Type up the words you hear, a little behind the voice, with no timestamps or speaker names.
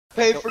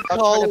Pay for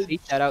college.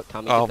 Beat that out,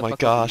 Tommy. Oh Get the my fuck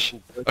gosh. up.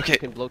 You Okay,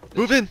 can blow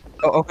move in.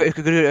 Oh, okay,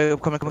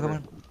 good. Come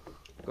on.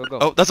 Go, go.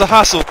 Oh, that's a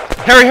hostile.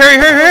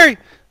 Harry!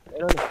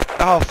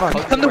 Oh, fuck.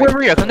 Come to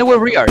where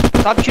we are.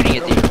 Stop shooting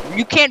it, dude.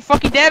 You can't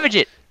fucking damage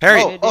it.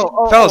 Harry,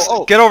 fellas,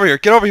 get over here.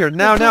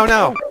 Now.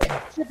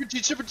 Super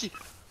G.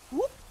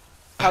 Whoop.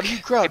 How do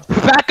you crouch?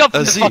 Back up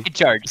from the Z. fucking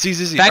charge.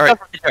 Z. Back Alright, up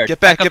from the charge. get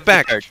back. up from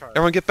the charge.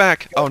 Everyone get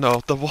back. Oh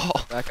no, the wall.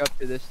 Back up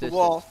to this distance.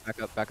 wall.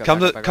 Back up.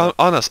 Come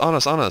on us.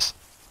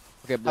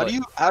 Okay, blow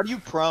it. How do you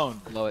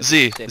prone? Blow it.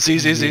 Z.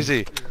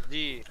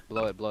 D.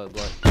 Blow it.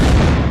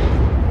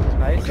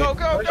 Nice. Go.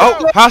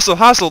 Oh,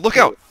 hostile, look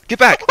out. Get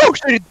back. Oh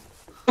shit!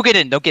 Don't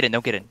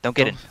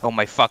get in. Oh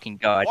my fucking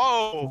god.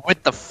 Whoa.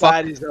 What the fuck?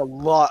 That is a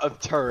lot of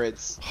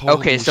turrets.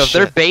 Okay, Holy so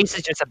their shit. base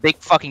is just a big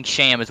fucking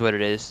sham, is what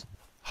it is.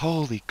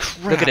 Holy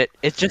crap. Look at it.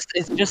 It's just.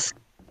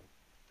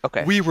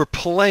 Okay. We were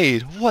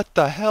played. What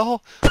the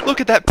hell? Look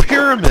at that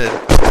pyramid.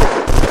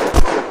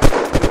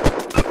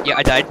 Yeah,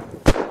 I died.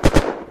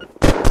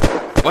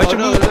 Why'd Oh you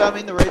no, move? does that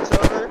mean the raid's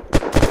over?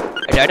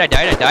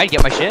 I died.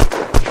 Get my shit.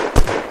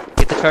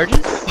 Get the charges.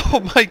 Oh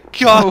my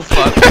god. Oh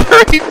fuck.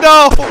 Harry,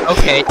 no.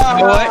 Okay, you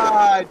know what?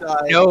 I died.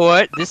 You know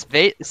what? This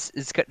base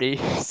is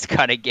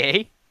kind of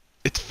gay.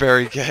 It's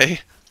very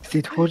gay.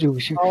 They told you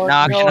we should. Oh,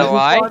 Not no, gonna we've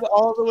lie. gone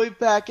all the way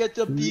back at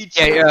the beach.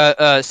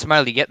 Yeah,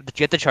 Smiley, get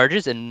the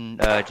charges and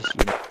just.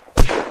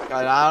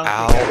 God, I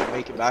don't think I can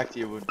make it back to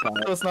you in time.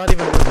 It's not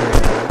even.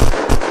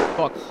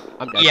 Fuck.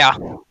 I'm dead. Yeah.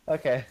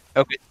 Okay.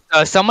 Okay.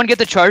 Someone get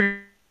the charge on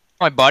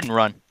my bot and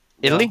run.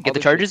 Italy, get the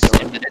charges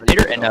and the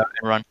detonator and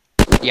run.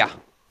 Yeah.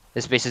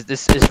 This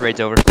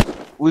raid's over.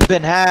 We've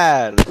been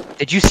had.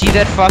 Did you see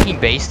that fucking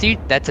base, dude?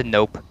 That's a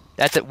nope.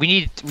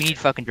 We need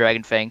fucking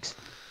dragon fangs.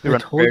 We I run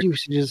told prepared. you we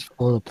should just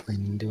float a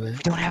plane into it. We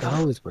don't have That a-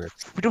 always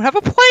works. We don't have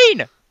a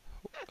plane.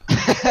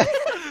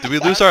 Did we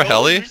lose our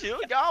heli? Is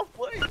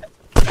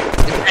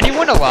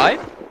anyone alive?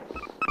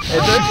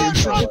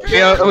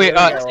 Wait,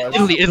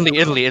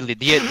 Italy.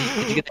 Did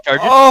you get the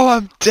charges? Oh,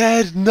 I'm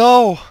dead.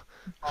 No.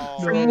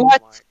 From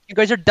what? You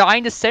guys are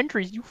dying to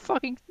sentries. You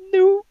fucking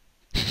noob.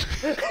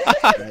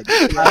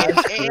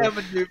 I am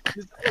a noob. This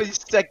is my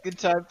second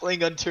time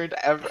playing Unturned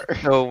ever.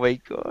 Oh my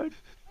god.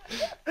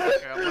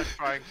 Okay, I'm gonna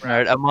try and grab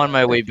Alright, I'm on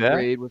my way This back.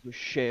 raid was a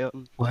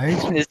sham. Why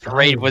is This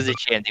raid was a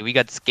shanty. We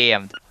got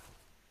scammed.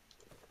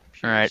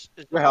 Alright.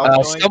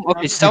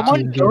 Okay,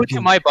 Someone go to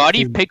my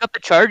body, pick up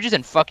the charges,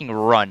 and fucking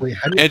run. Wait,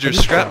 how do you? Andrew,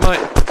 scrap my.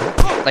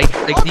 Like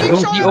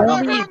the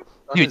only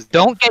dude,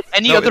 don't get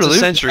any No, other it's a loot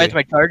sentry. besides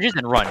my charges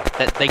and run.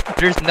 That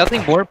there's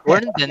nothing more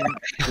important than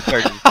the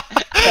charges.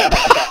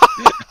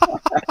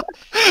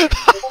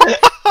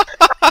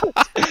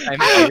 I'm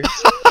here.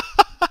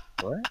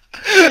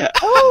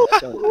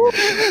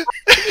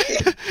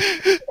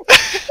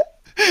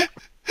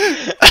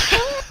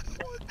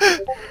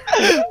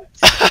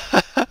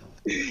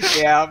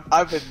 Yeah,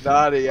 I've been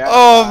naughty.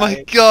 Oh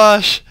my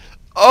gosh.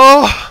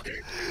 Oh.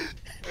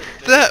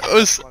 That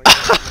was.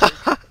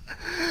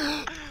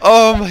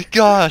 Oh my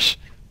gosh.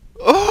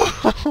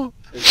 Oh.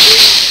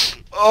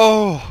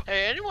 Oh.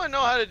 Hey, anyone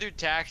know how to do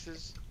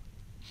taxes?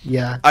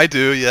 Yeah. I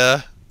do,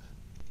 yeah.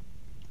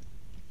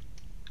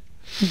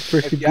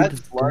 If you had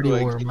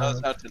Bloodwig, he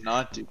knows how to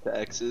not do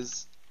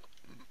taxes.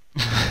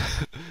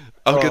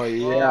 I'll Oh get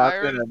yeah,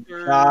 I've been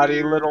a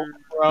naughty little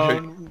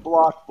grown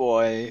block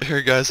boy.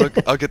 here, guys.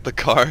 I'll get the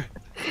car.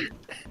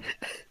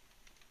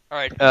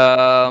 Alright,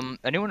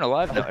 anyone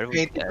alive? No, everyone's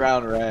Paint the dead.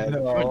 ground red.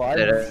 No, Everyone's I'm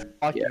dead.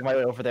 walking my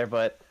way over there,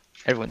 but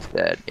Everyone's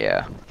dead,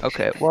 yeah.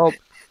 Okay, well,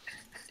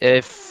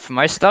 if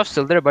my stuff's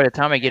still there by the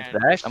time I get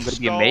back, I'm gonna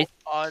be amazed.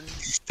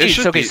 It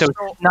should Okay, be. so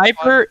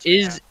Sniper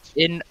is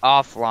in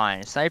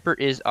offline. Sniper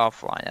is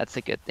offline. That's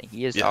a good thing.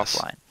 He is Yes.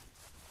 offline.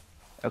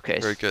 Okay,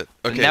 Very good.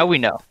 so Okay. now we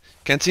know.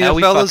 Cantina now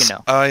we fellas,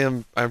 fucking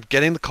know. I'm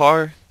getting the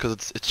car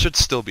because it should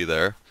still be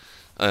there,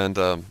 and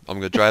I'm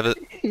gonna drive it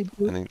and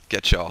then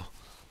get y'all.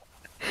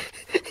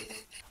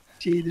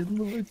 Jaden,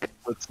 look.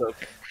 What's up?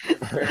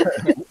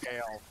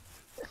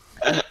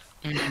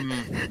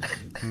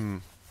 Hmm.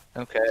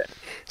 Okay.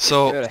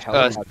 So, Good, a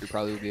helicopter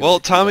probably would be able well,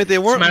 to do Tommy, that. they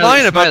weren't Smiley,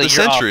 lying about Smiley, the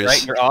you're off, centuries.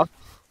 right? You're off.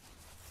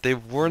 They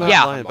were not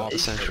Yeah. lying about the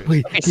centuries.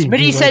 Wait, Okay, Jaden, Smitty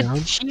you lie said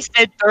down? she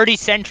said 30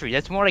 centuries.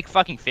 That's more like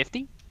fucking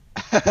 50.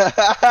 Did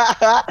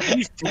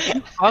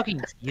you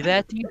fucking see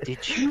that, dude?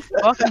 Did you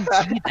fucking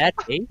see that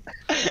tape?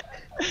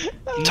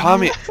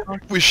 Tommy,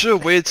 we should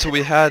have waited till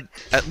we had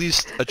at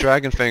least a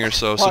dragon fang or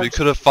so we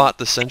could have fought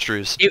the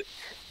centuries.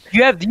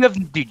 You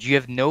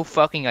have no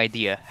fucking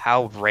idea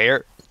how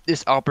rare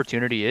this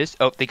opportunity is.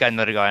 Oh, they got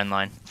another guy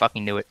online.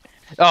 Fucking knew it.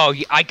 Oh,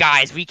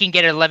 guys, we can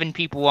get 11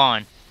 people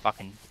on.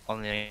 Fucking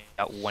only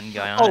got one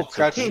guy on. Oh, it, so-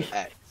 crouching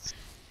X.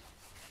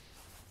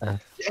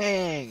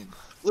 Dang!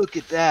 Look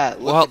at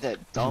that! Look Well, at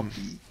that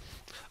dumpy.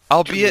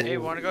 Albeit, Hey,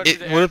 wanna go to it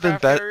the would have been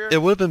aircraft area?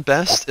 It would have been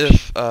best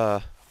if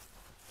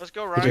Let's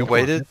go, we Ryan.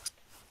 waited.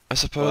 I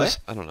suppose.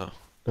 I don't know.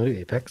 Oh,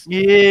 Apex.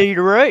 Yeah,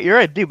 you're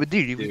right, dude. But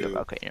dude,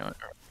 okay, you know what?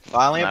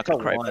 I only I'm have not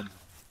to gonna cry one.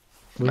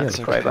 We That's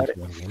gotta okay. cry about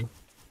it.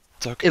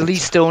 It's okay. At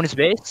least stone his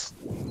base.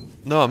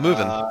 No, I'm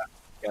moving.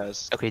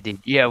 guys. Okay, dude.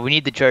 Yeah, we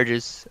need the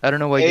charges. I don't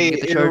know why you Hey,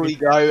 didn't get the charges.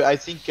 Italy guy, I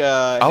think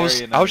I was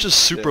Harry and I was just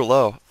missed it. super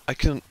low. I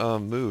couldn't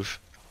move.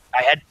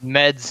 I had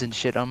meds and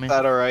shit on me. Is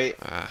that alright?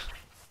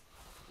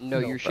 No,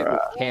 your shit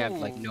was camped.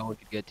 Like no one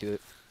could get to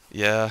it.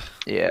 Yeah.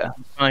 Yeah,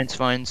 it's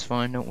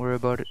fine. Don't worry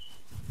about it.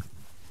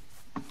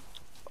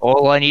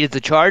 All I need is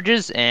the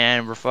charges,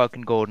 and we're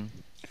fucking golden.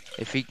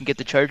 If he can get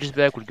the charges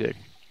back, we're good.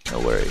 No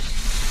worries.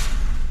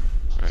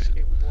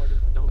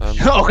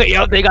 Okay,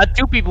 yo, they got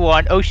 2 people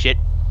on. Oh shit.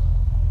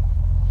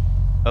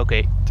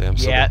 Okay. Damn.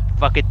 So Yeah,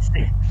 fucking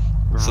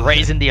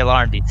raising the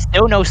alarm, dude.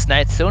 Still no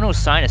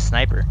sign of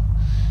sniper.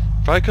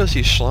 probably because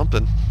he's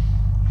slumping.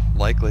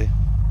 Likely.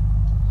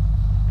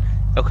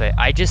 Okay,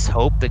 I just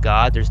hope to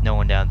God there's no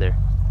one down there.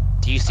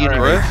 Do you see the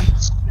roof?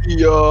 Griff?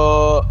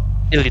 Yo.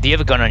 Illy, do you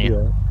have a gun on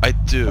you? I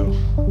do.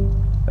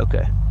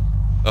 Okay.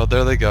 Oh,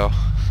 there they go.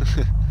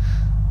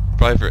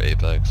 Probably for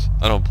Apex.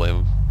 I don't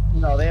blame them.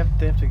 No, they have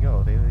to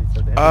go. They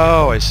said they have to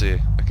Oh, go. I see.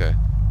 Okay.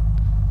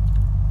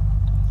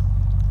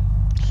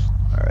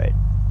 All right.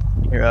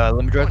 Here,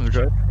 let me drive.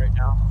 Right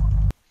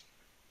now.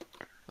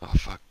 Oh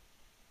fuck.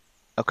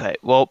 Okay.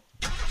 Well,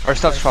 our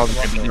stuff's probably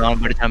gonna be gone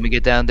by the time we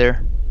get down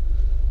there.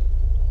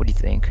 What do you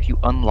think? You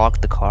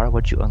unlocked the car?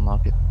 What'd you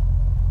unlock it?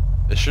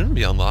 It shouldn't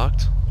be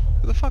unlocked.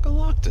 Who the fuck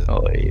unlocked it?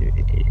 Oh,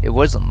 it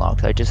was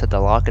unlocked. I just had to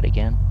lock it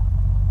again.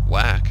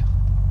 Whack.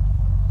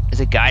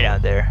 There's a guy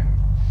down there.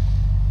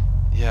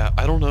 Yeah,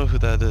 I don't know who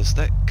that is.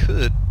 That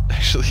could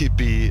actually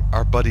be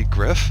our buddy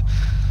Griff.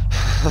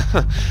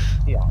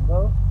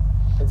 Tiago?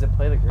 Does it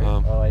play the grid?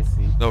 Um, Oh, I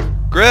see. No,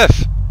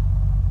 Griff!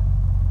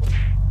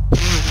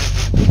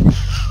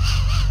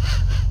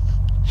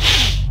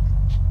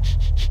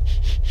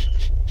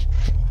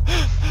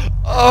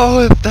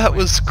 Oh, if that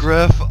was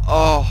Griff.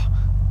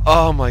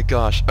 Oh my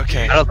gosh.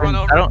 Okay. I don't Run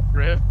think. over I don't.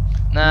 Griff.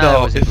 Nah, that No,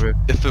 wasn't Griff.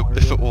 if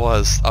it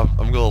was, I'm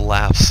gonna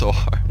laugh so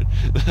hard.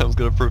 I'm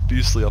gonna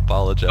profusely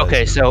apologize.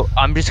 Okay, so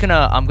I'm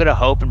gonna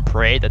hope and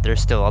pray that they're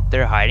still up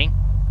there hiding,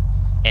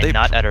 and They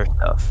not at our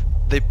stuff.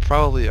 They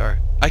probably are.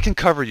 I can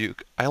cover you.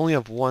 I only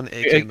have one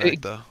AK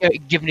mag though.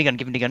 Give me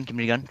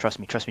the gun. Trust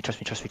me.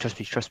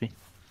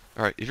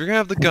 Alright, if you're gonna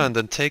have the gun,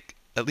 then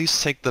at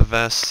least take the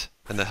vest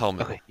and the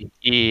helmet. Okay.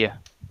 Yeah.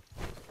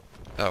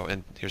 Oh,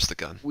 and here's the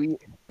gun.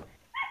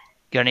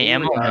 Got any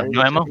ammo?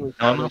 No ammo? No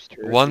ammo?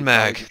 One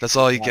mag. That's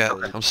all you get.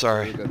 I'm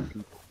sorry.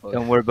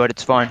 Don't worry about it.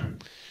 It's fine.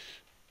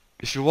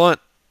 If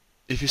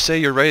you say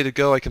you're ready to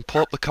go, I can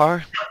pull up the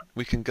car.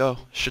 We can go.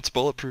 Shit's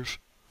bulletproof.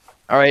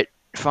 All right.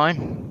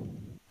 Fine.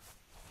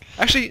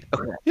 Actually,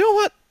 Okay. you know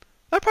what?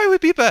 That probably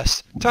would be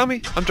best.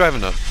 Tommy, I'm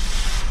driving up.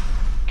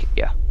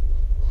 Yeah.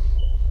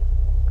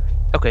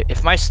 Okay.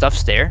 If my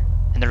stuff's there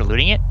and they're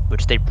looting it,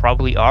 which they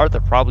probably are, they're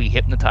probably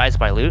hypnotized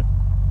by loot.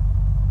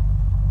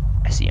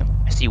 I see him.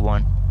 I see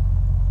one.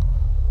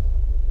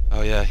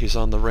 Oh yeah, he's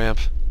on the ramp.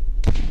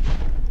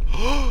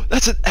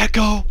 That's an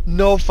echo!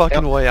 No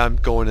fucking way I'm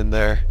going in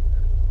there.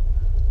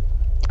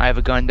 I have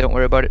a gun. Don't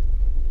worry about it.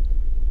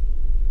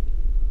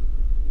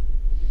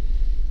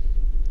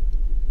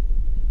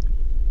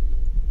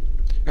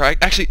 Alright,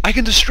 actually, I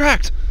can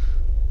distract!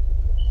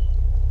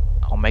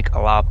 I'll make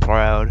Allah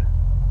proud.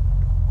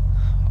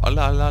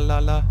 Allah, la, la,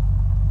 la.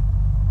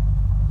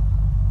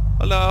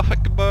 Allah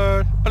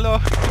Akbar.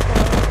 Allah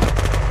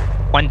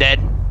Akbar. One dead.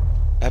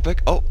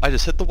 Epic? Oh, I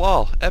just hit the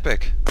wall.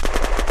 Epic.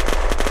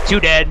 2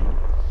 dead.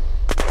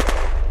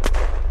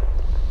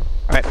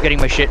 Alright, getting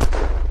my shit.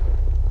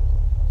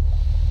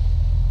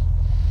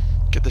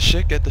 Get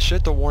the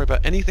shit, don't worry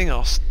about anything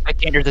else. I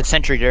can't. There's a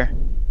sentry there.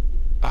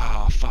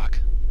 Ah, fuck.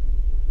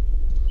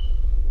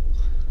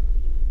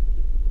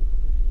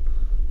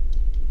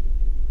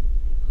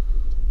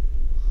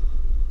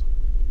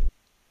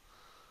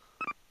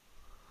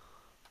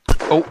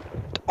 Oh,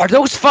 are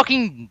those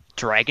fucking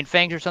dragon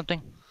fangs or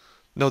something?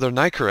 No, they're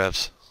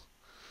Nikarevs.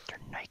 They're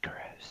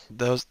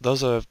Nikarevs.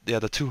 Those are, yeah,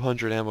 the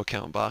 200 ammo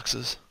count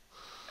boxes.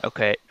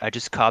 Okay, I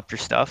just copped your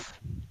stuff.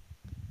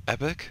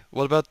 Epic?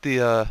 What about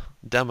the,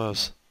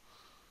 demos?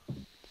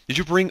 Did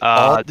you bring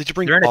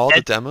they're in a all the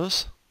dead-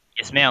 demos?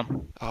 Yes,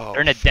 ma'am. Oh,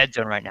 They're in a dead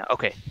zone right now.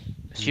 Okay,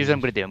 so here's what I'm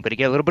gonna do. I'm gonna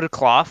get a little bit of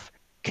cloth,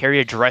 carry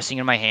a dressing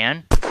in my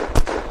hand,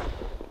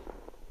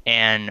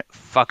 and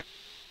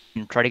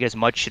try to get as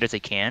much shit as I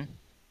can,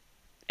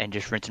 and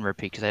just rinse and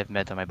repeat because I have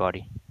meds on my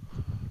body.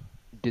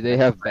 Do they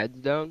have beds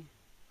down?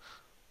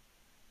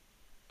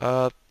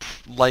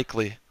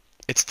 Likely.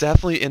 It's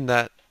definitely in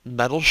that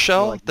metal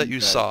shell Like that these you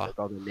guys, saw. like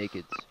all the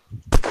nakeds.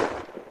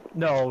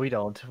 No, we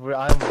don't.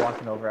 I'm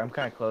walking over. I'm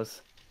kind of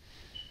close.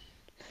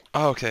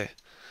 Oh, okay.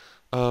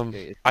 Okay,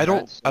 it's I not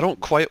don't something-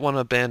 quite want to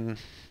abandon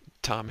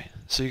Tommy,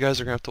 so you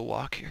guys are gonna have to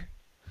walk here.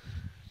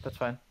 That's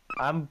fine.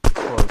 I'm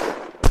close.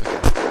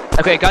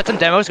 Okay, got some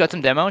demos. Okay,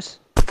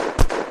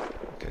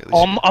 at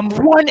least I'm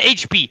 1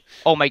 HP.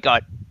 Oh my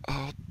god.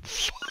 oh,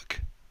 fuck.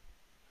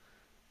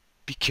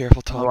 Be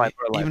careful, Tommy. alive,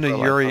 we're alive, even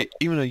we're a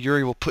alive.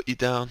 Yuri, will put you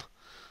down.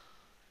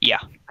 Yeah.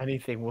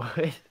 Anything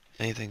would.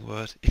 Anything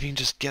would. If you can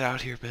just get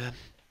out here, man.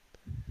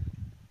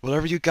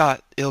 Whatever you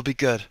got, it'll be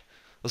good.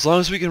 As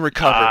long as we can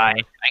recover. I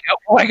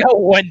got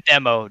 1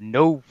 demo.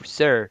 No,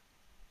 sir.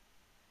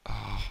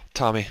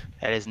 Tommy.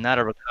 That is not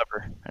a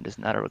recover. That is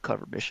not a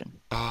recover mission.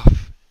 Oh,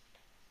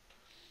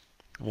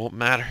 won't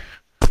matter.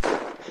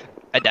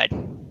 I died.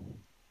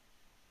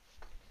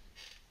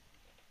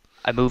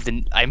 I moved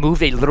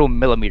a little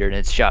millimeter and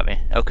it shot me.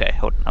 Okay,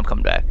 hold on. I'm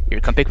coming back. You gonna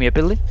come pick me up,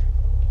 Italy?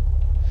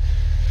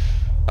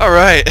 All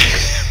right.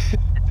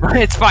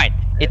 It's fine.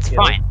 It's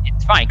fine.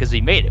 It's fine because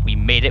we made it. We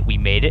made it. We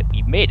made it.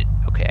 We made it.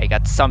 Okay, I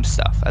got some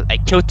stuff. I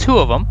killed 2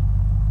 of them.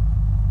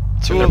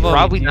 Two of them.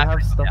 Probably Do you not.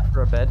 have stuff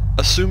for a bed?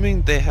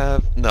 Assuming they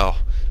have no.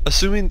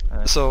 Assuming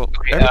so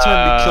Okay, every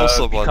time we kill you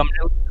someone,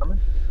 coming?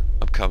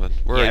 I'm coming.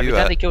 Where Yeah, are every you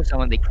time at? they kill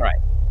someone, they cry.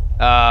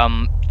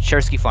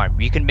 Chersky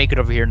Farm. You can make it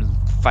over here in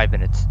 5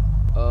 minutes.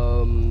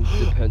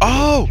 Depends.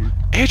 Oh,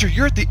 Andrew,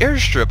 you're at the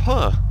airstrip,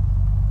 huh?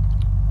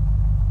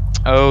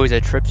 Oh, is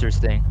that Tripser's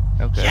thing?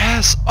 Okay.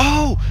 Yes.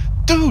 Oh,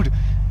 dude,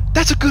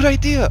 that's a good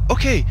idea.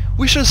 Okay,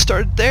 we should have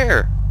started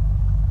there.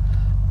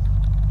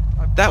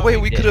 That way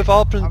we could have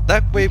all been.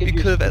 That way we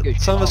could have.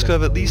 Some of us could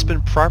have at least been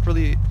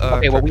properly.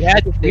 Okay, well we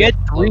had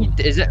 3.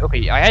 Is it okay?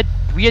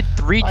 We had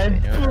 3.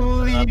 I'm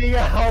bleeding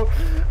out.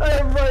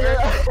 I'm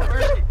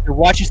running.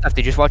 Watch your stuff.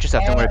 Dude. Just watch your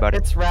stuff. Don't worry about it.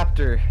 It's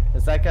Raptor.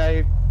 Is that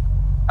guy?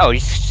 Oh,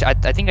 I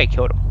think I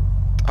killed him.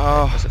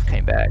 Oh, Must have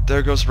came back.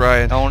 there goes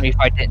Ryan. Only if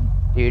I didn't,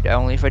 dude.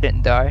 Only if I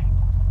didn't die.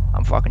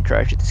 I'm fucking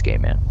trash at this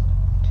game, man.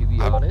 To be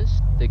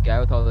honest, the guy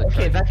with all the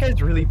Okay, that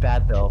guy's really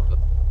bad though.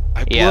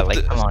 I blew Yeah, up like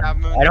the- come on. I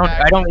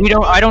I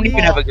don't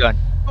even have a gun.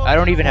 I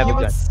don't even have He a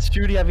gun. was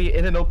shooting at me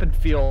in an open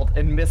field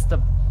and missed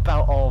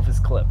about all of his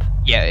clip.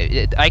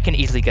 Yeah, I can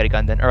easily get a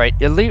gun then. All right,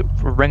 Italy,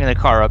 we're bringing the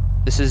car up.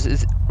 This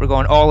is we're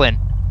going all in.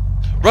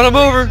 Run him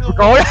over!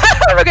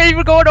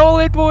 We're going all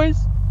in, boys.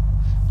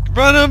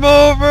 Run him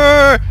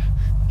over!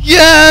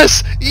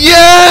 Yes!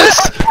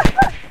 Yes!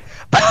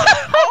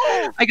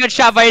 I got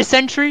shot by a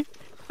sentry.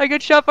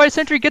 Get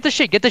the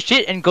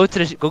shit, and go to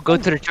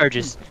the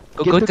charges.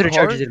 Go to the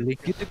charges, Italy.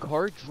 Get the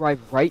car, drive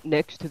right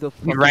next to the.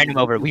 We ran him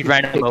over. We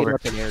ran him over.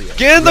 Get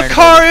in the Run him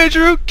car, over.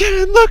 Andrew! Get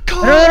in the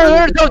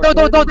car! No,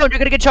 don't. You're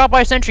gonna get shot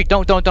by a sentry.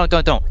 Don't. Go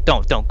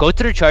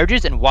to the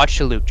charges and watch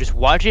the loot. Just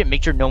watch it.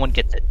 Make sure no one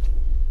gets it.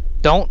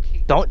 Don't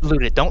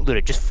loot it. Don't loot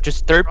it.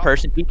 Just third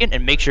person peeking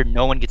and make sure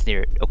no one gets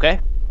near it. Okay?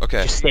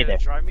 Okay. Just stay there.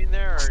 Drive me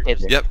there. Or Stay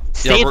there. Yep.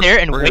 Stay there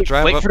and we're gonna wait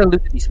drive up. for the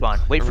loot to despawn.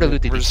 Wait for the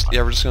loot to despawn.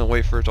 Yeah, we're just gonna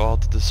wait for it all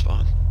to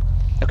despawn.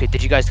 Okay,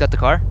 did you guys got the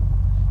car?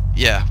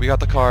 Yeah, we got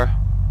the car.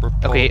 We're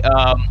pulling, Okay,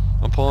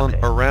 I'm pulling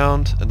okay.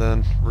 around, and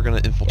then we're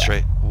gonna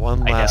infiltrate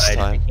one I last died.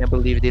 I time. can't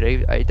believe it,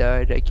 dude. I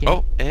died. I can't.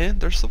 Oh, and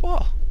there's the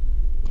wall.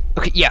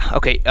 Okay, yeah,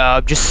 okay.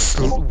 Just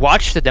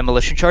watch the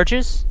demolition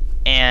charges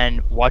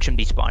and watch them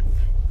despawn.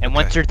 And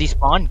once they're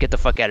despawned, get the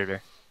fuck out of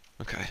there.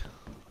 Okay.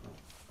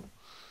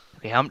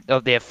 Okay,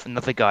 they have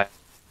another guy.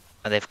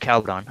 They have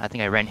Calgon. I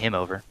think I ran him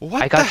over.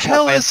 What I got the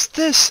hell shot by is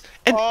this?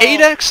 An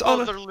 8x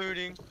on a... they're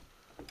looting.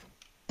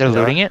 They're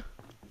looting it?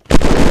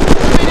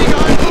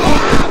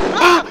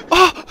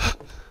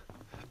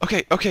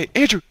 Okay,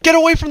 Andrew, get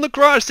away from the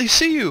garage. They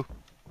see you.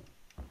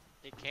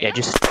 Yeah,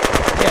 you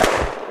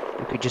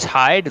could just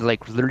hide,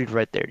 like literally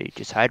right there, dude.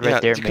 Just hide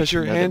right there. and because make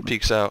your another hand move.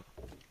 peeks out.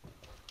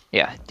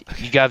 Yeah.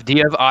 Do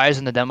you have eyes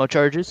on the demo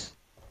charges?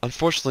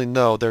 Unfortunately,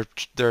 no.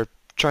 They're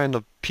trying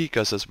to peek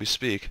us as we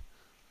speak.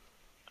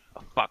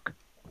 Oh, fuck.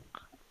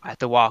 I have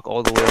to walk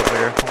all the way over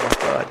there. Oh my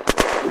god.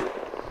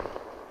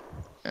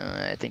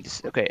 I think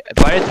this. Okay.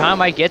 By the time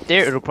I get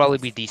there, it'll probably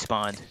be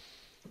despawned.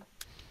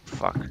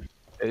 Fuck.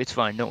 It's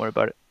fine. Don't worry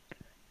about it.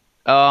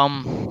 Wow.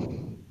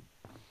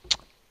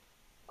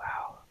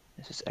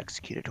 This is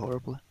executed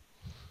horribly.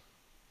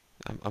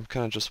 I'm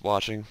kind of just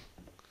watching.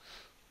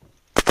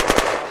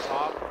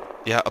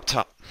 Top. Yeah, up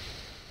top.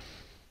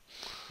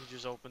 He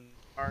just opened.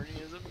 Arnie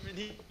has a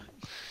mini.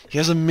 He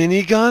has a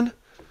minigun?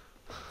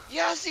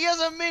 Yes, he has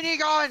a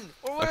minigun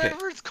or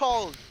whatever it's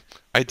called.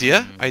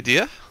 Idea?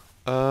 If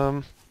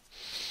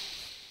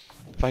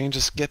I can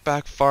just get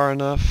back far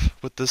enough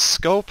with this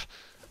scope,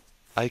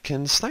 I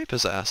can snipe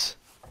his ass.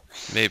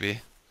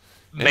 Maybe.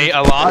 May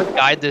Allah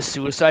guide this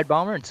suicide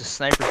bomber into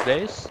sniper's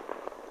base.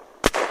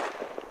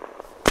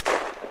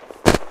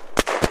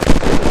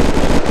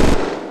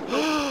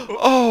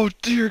 Oh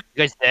dear. You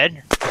guys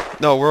dead?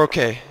 No, we're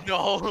okay.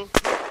 No.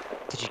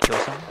 Did you kill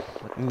someone?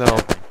 No,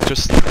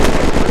 just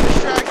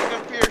Distracting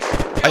him, Pierce.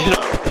 I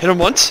hit him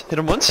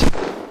once.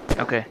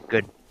 Okay,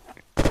 good.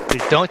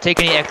 Dude, don't take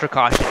any extra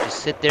caution. Just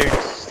sit there and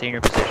stay in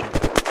your position.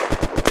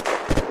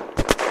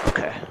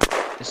 Okay.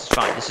 This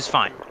is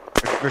fine.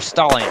 We're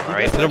stalling,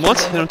 alright? Hit him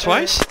once. Hit him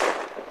twice.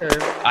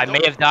 I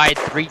may have died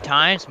 3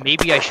 times.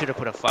 Maybe I should have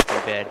put a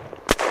fucking bed.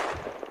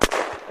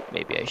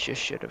 Maybe I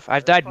just should have.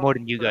 I've died more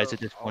than you guys at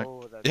this point.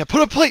 Oh, that's- Yeah,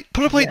 put a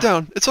plate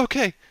down. It's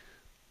okay.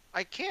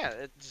 I can't.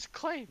 It just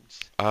claims.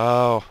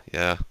 Oh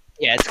yeah.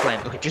 Yeah, it's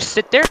claimed. Okay, just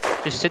sit there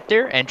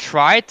and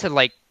try to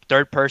like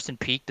third-person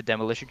peek the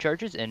demolition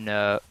charges and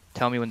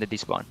tell me when they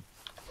despawn.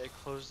 They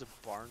closed the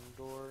barn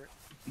door.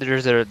 The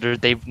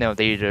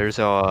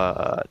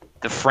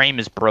frame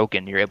is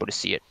broken. You're able to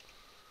see it.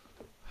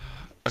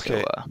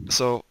 Okay. So,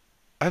 So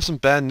I have some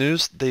bad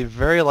news. They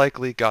very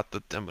likely got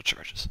the demo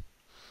charges.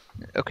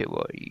 Okay,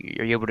 well,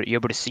 are you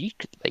able to see?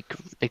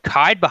 Like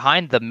hide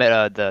behind the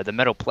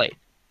metal plate.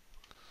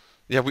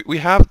 Yeah, we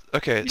have.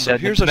 Okay, so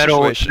here's the our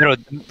metal,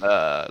 situation.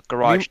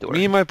 garage door.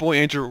 Me and my boy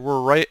Andrew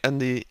were right in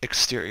the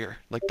exterior,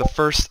 like the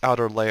first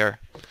outer layer.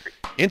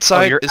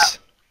 Inside you're is.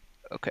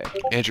 Okay.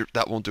 Andrew,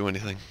 that won't do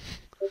anything.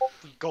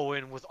 We go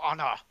in with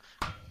honor.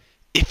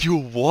 If you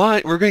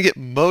want, we're gonna get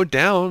mowed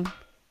down.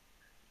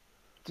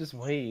 Just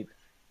wait.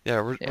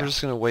 Yeah, we're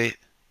just gonna wait.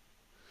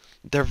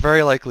 They're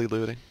very likely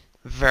looting.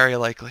 Very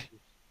likely.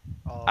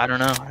 Oh, I don't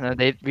know.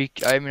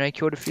 I mean, I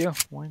killed a few.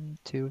 1,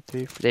 2,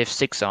 3, 4. They have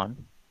 6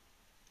 on.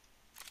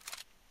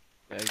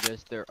 I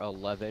guess their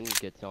 11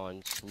 gets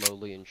on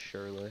slowly and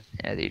surely.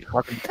 Yeah, dude.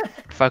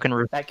 Fucking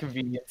That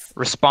convenience.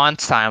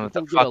 response time of the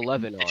You can get fucking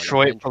 11 on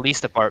Detroit eventually.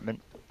 Police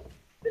Department.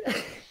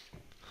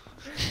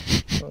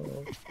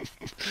 Oh.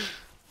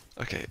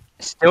 Okay.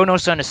 Still no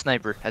sign of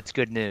sniper. That's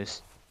good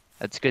news.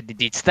 That's good.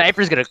 Dude,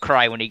 sniper's gonna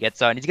cry when he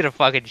gets on. He's gonna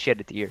fucking shed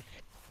a tear.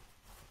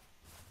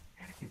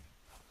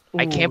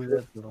 I can't. Ooh,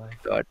 that's the line.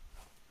 God.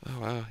 Oh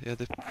wow. Yeah.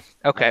 They...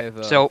 I Okay,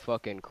 have, so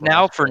fucking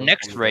now for crossbows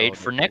next and raid,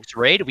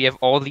 welding. we have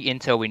all the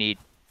intel we need.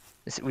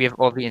 We have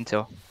all the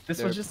intel. This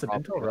They're was just an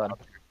probably intel run. up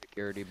to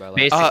security by like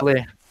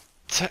Basically,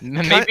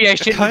 maybe I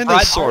shouldn't have kinda,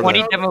 brought sorta. 20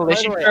 By the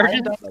demolition way, charges.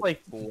 I'm not,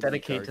 like, Fully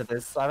dedicate to charged.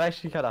 this. I'm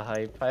actually kind of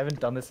hyped. I haven't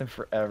done this in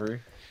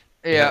forever.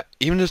 Yeah.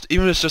 Even if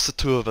it's just the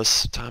two of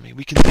us, Tommy,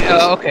 we can do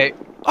this. Okay.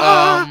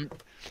 Ah! Um.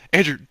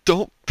 Andrew,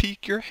 don't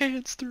peek your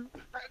hands through.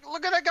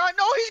 look at that guy.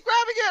 No, he's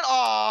grabbing it.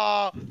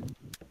 Oh,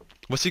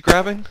 What's he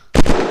grabbing?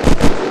 he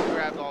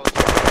grabbed all the.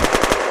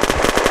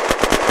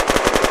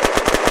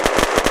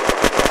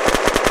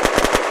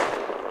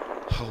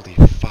 Holy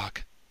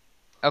fuck.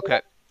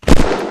 Okay.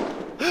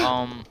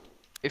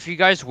 If you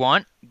guys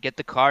want, get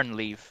the car and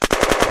leave.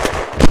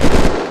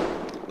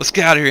 Let's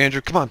get out of here,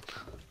 Andrew. Come on.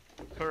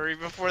 Hurry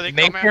before they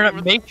Make come sure, at me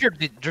with make sure.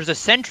 There's a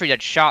sentry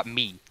that shot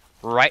me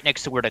right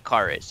next to where the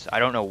car is. I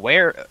don't know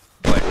where,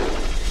 but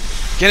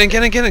Get in,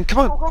 get in, get in. Come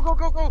on. Go, go,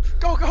 go, go,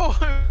 go, go,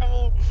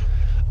 go.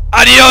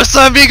 Adios,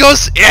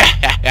 amigos.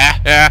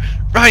 Yeah.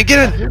 Ryan,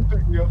 get in.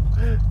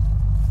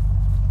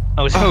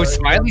 oh, so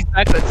Smiley's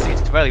back. Let's see,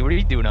 Smiley, what are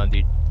you doing on,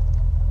 dude?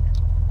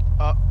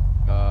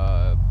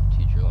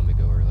 Teacher, let me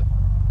go early.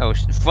 Oh,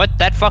 what?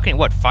 That fucking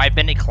what?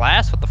 5-minute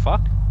class? What the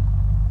fuck?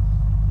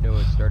 No,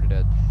 it started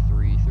at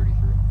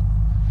 3:33.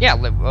 Yeah,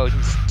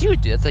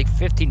 dude, that's like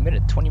 15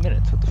 minutes, 20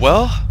 minutes. What the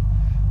Well,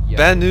 Yeah,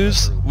 bad it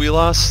was news. early We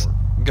lost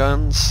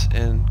guns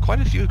and quite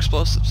a few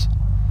explosives.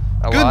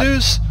 fuck? A Good lot.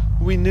 news.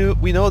 We know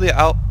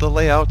the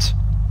layout.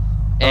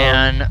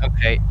 And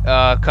okay,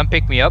 come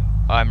pick me up.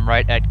 I'm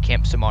right at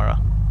Camp Samara.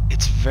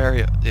 It's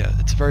very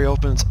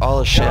open. It's all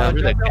a Yeah, sham.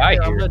 there's a Okay, guy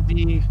I'm here.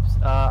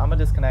 gonna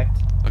disconnect,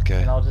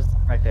 Okay. and I'll just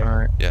connect there.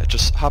 Alright. Yeah,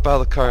 just hop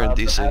out of the car in But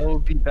I DC. will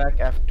be back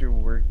after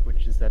work,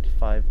 which is at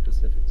 5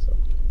 Pacific. So.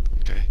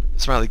 Okay.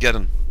 Smiley, get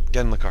in.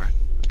 Get in the car.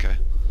 Okay.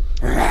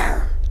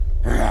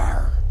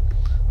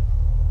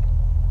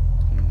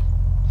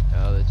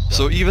 Oh, this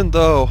So even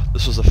though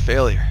this was a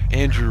failure,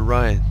 Andrew,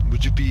 Ryan,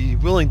 would you be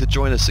willing to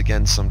join us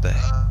again someday?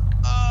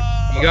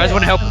 You guys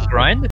want to help us grind?